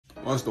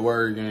What's the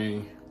word,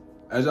 gang?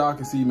 As y'all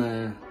can see,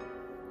 man,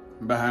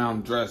 by how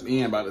I'm dressed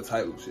and by the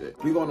title shit,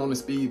 we going on the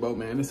speedboat,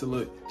 man. It's a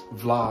little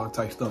vlog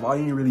type stuff. I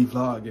ain't really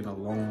vlog in a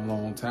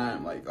long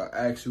time, like an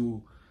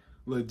actual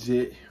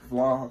legit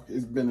vlog.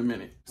 It's been a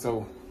minute.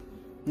 So,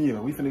 yeah,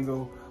 we finna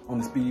go on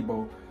the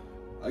speedboat.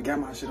 I got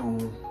my shit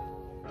on.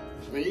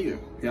 Yeah,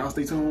 y'all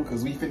stay tuned,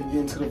 cause we finna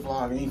get into the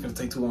vlog. It ain't finna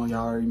take too long,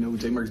 y'all already know.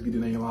 Murks be the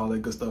name, all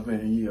that good stuff,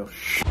 man. Yeah.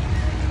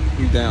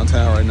 We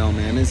downtown right now,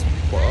 man. It's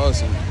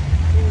awesome.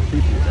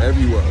 People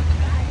everywhere.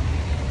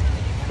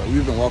 But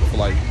we've been walking for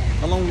like,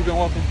 how long we been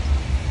walking?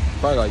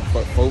 Probably like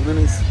 4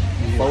 minutes.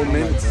 Yeah, 4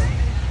 minutes.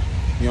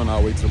 Like we on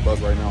our way to the bus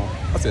right now.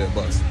 I said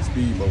bus,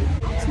 speedboat.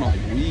 It smells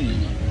like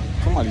weed.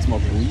 Somebody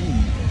smoking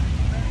weed.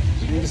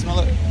 Did you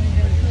smell it?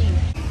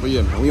 But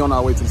yeah, man, we on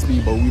our way to the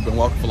speedboat. We've been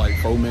walking for like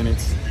 4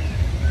 minutes.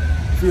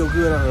 Feel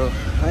good out here.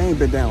 I ain't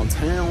been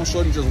downtown.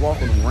 Shorty just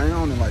walking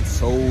around in like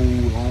so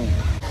long.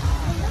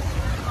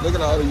 Look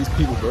at all these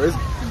people, bro. It's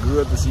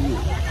good to see it.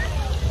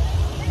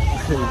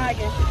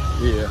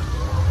 Yeah.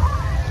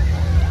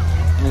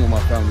 I'm with my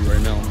family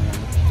right now, man.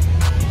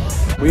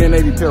 We in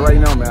Navy Pier right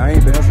now, man. I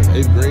ain't been here since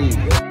 8th grade.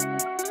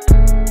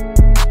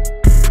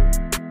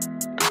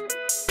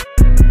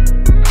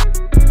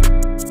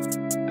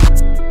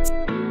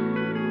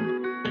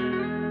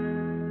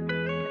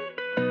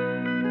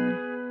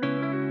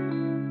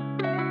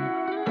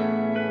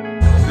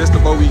 This the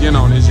boat we getting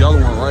on, this yellow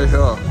one right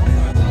here.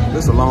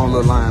 This a long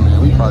little line,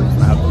 man. We probably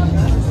gonna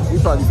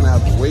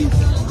have to wait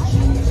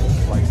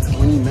like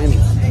 20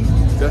 minutes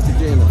just to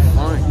get in the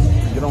front,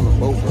 get on the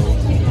boat, bro.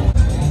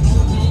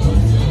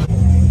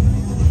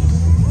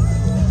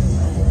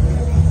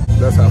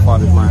 That's how far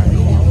this line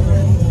goes.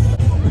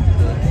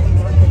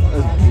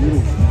 That's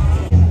beautiful.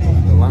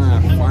 The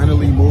line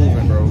finally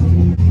moving, bro.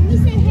 You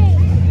say hey.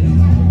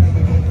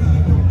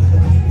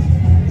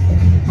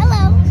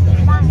 Hello.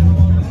 Bye.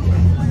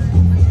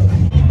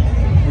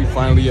 We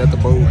finally at the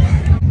boat.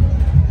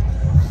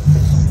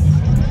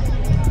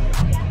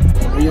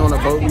 We on the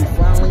boat. We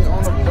finally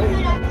on the boat.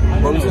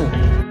 Boat's in.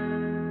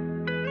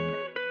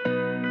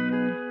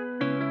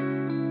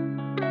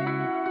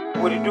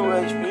 What do you do,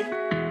 HP?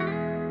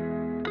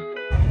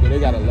 But they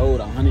gotta load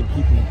 100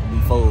 people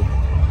before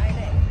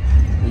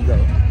we go.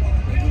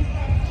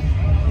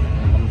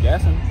 I'm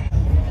guessing.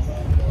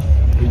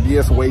 We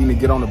just waiting to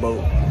get on the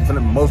boat. We're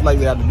gonna most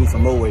likely have to do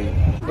some more waiting.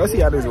 Let's see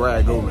how this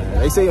ride go, man.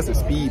 They say it's a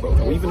speedboat,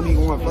 so we finna be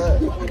going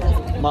fast.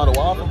 Amount of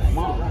water,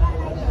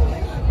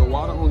 the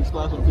water only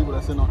splash on the people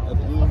that's sitting at the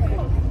end.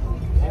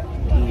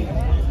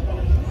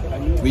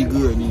 We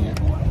good then.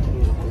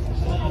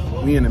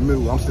 We in the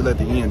middle. I'm still at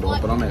the end though,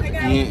 but I'm at the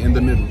end in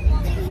the middle.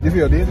 You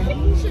feel dizzy? A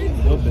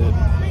little bit.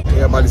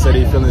 Everybody say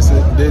they feeling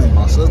dizzy.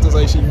 My sister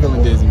say she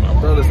feeling dizzy. My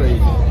brother say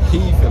he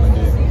feeling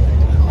dizzy.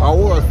 I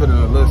was feeling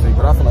a little sick,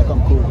 but I feel like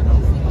I'm cool now.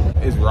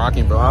 It's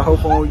rocking, bro. I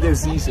hope I don't get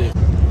seasick.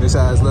 This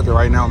how it's looking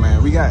right now,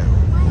 man. We got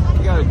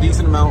a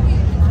decent amount.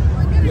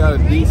 We got a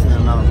decent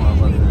amount of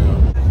motherfuckers now.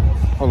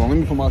 Hold on, let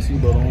me put my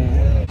seatbelt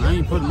on. I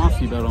ain't putting my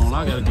seatbelt on.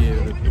 I gotta get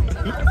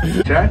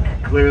it.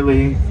 Check.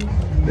 Clearly,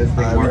 this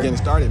thing works. We getting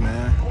started,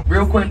 man.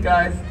 Real quick,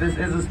 guys. This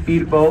is a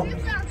speedboat,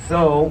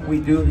 so we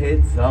do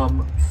hit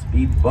some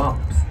speed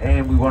bumps,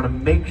 and we want to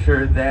make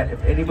sure that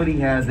if anybody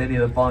has any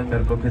of the following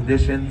medical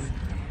conditions,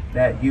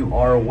 that you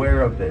are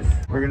aware of this.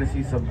 We're gonna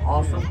see some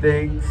awesome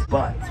things,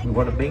 but we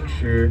want to make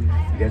sure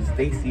you guys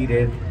stay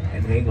seated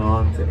and hang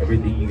on to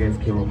everything you guys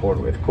came aboard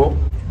with. Cool?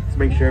 Let's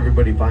make sure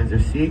everybody finds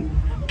their seat.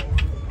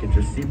 Get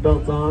your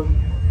seatbelts on,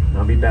 and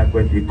I'll be back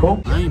with you.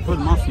 Cool? I ain't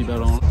putting my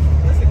seatbelt on.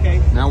 That's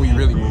okay. Now we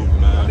really moving,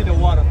 man. I'm in the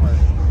water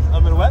first.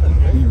 I'm in the weather.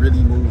 We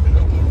really moving.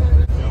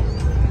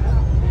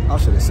 I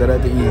should have sat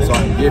at the end so I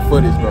can get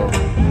footage, bro.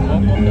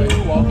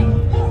 You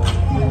walking.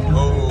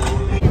 Oh.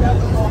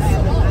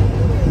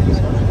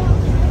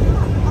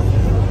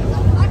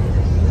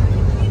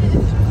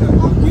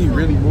 We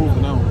really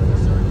moving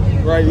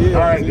on. Right here.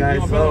 All right,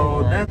 guys.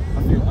 So that's.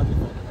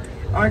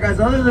 All right, guys,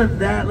 other than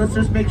that, let's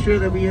just make sure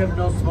that we have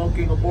no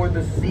smoking aboard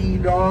the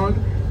Seadog.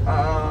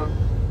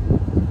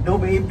 No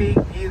vaping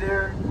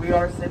either. We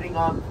are sitting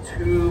on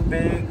 2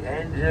 big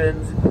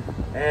engines,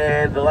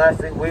 and the last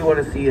thing we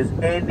want to see is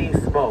any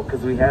smoke,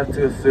 because we have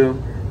to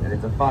assume that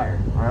it's a fire.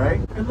 All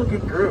right? Good looking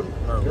group.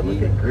 Good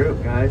looking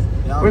group, guys.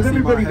 Where's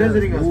everybody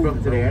visiting us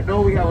from today? I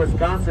know we got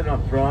Wisconsin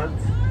up front.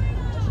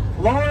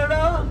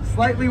 Florida,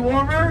 slightly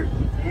warmer.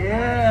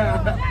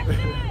 Yeah.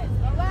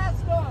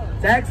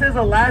 Texas,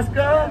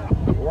 Alaska?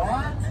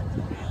 What?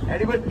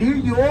 Anybody? New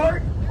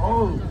York?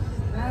 Oh,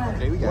 snap.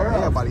 Okay, we got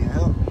everybody in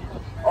hell.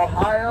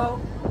 Ohio?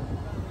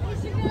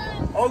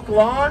 Oak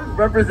Lawn,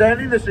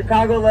 representing the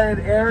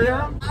Chicagoland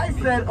area. I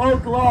said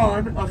Oak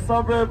Lawn, a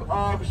suburb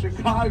of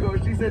Chicago.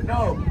 She said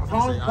no,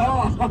 Hong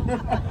Kong.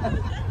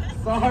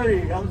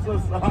 Sorry, I'm so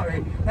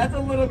sorry. That's a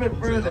little bit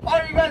further.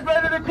 Are you guys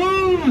ready to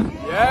cruise?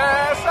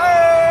 Yes,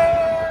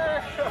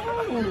 sir!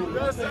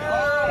 Yes,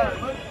 sir!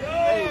 Let's go!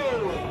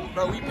 Hey,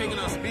 bro, we picking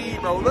up speed,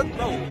 bro. Let's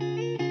go.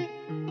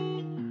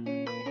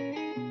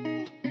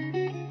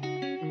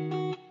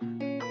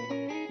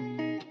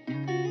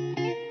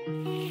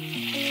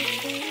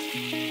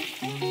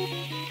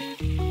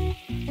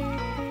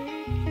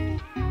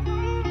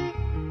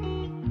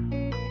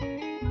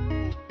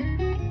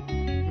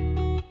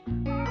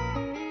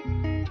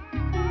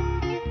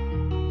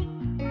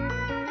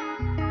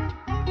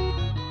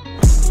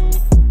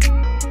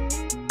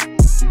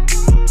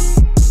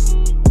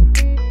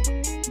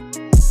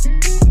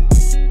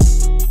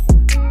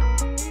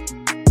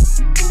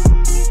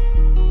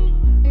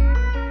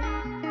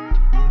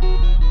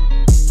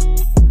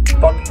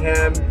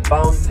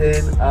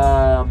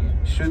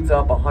 shoots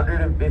up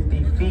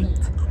 150 feet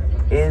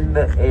in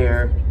the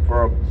air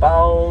for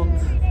about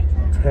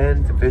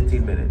 10 to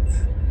 15 minutes.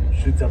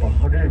 Shoots up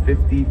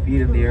 150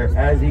 feet in the air,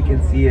 as you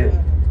can see it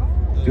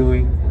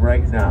doing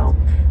right now.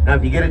 Now,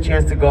 if you get a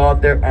chance to go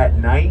out there at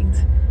night,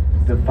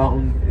 the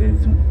fountain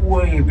is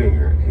way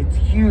bigger. It's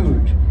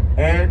huge.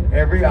 And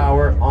every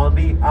hour on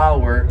the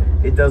hour,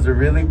 it does a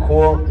really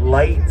cool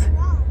light,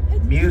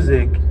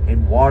 music,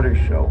 and water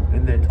show.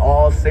 And it's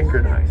all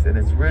synchronized, and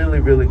it's really,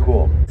 really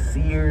cool.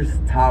 Sears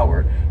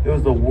Tower. It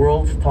was the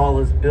world's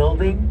tallest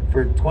building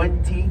for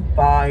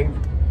 25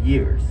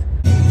 years.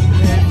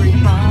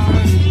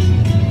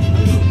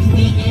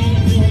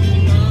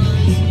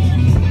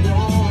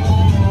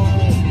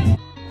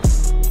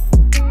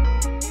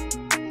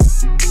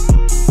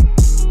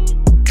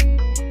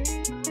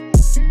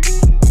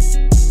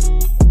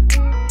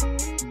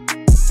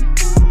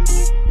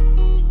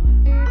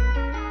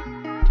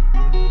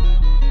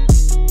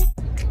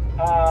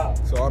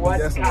 So I'm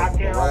guessing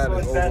the ride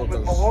is over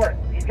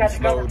because he's got to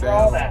cover for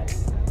all that.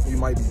 You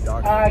might be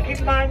doctoring. Keep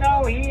in mind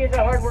though, he is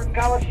a hard-working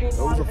college student.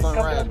 It was a fun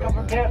ride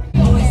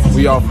though.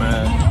 We off,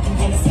 man.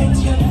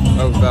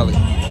 Oak Valley. We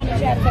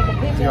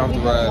off the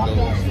ride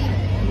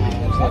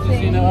though. I just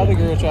seen the other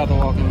girl try to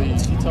walk in me.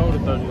 She told her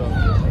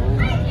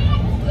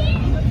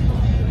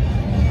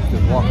 $30.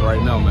 Just walking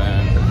right now,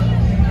 man.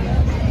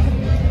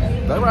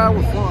 That ride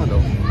was fun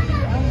though.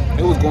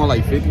 It was going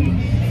like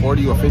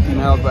 40 or 50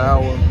 miles per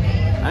hour.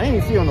 I ain't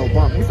even feel no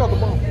bump. You felt the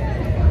bump?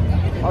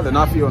 I did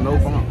not feel no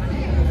bump.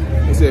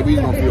 They said we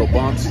was gonna feel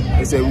bumps.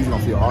 They said we was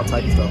gonna feel all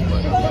type of stuff,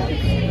 but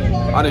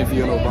I didn't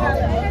feel no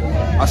bumps.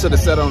 I should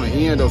have sat on the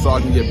end though so I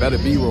can get better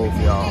B-roll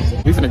for y'all.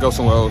 We finna go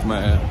somewhere else,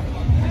 man.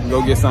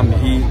 Go get something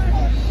to eat. We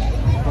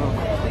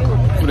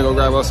finna go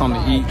grab us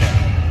something to eat.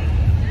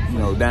 You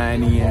know,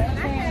 dine in.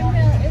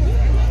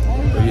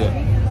 But yeah,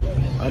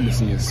 I've been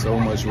seeing so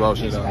much raw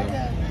shit out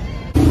here.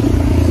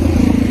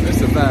 It's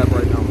a vibe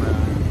right now, man.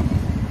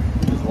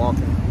 Just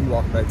walking. We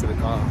walking back to the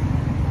car.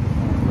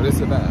 But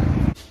it's a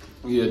vibe.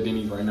 We at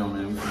Denny's right now,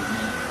 man.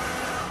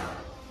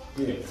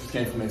 We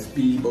came from that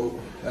speedboat,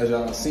 as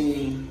y'all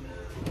seen.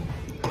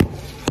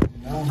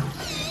 Now,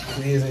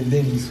 we is at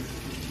Denny's.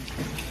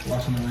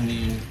 Washing my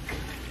hands.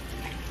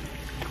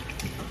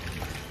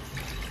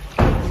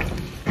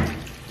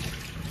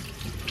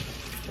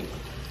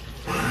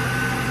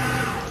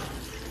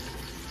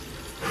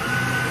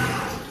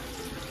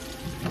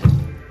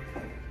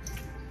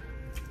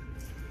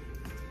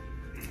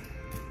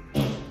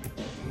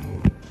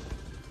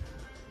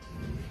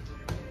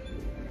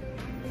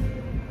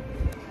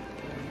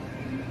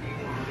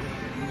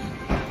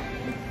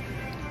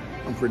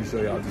 I'm pretty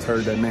sure y'all just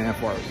heard that man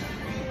fart.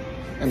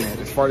 That man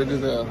just farted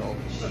his asshole.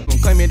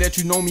 Don't claim me that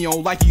you know me,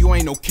 don't like you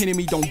ain't no kidding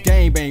me, don't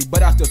gang bang,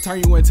 but I still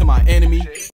turn you into my enemy.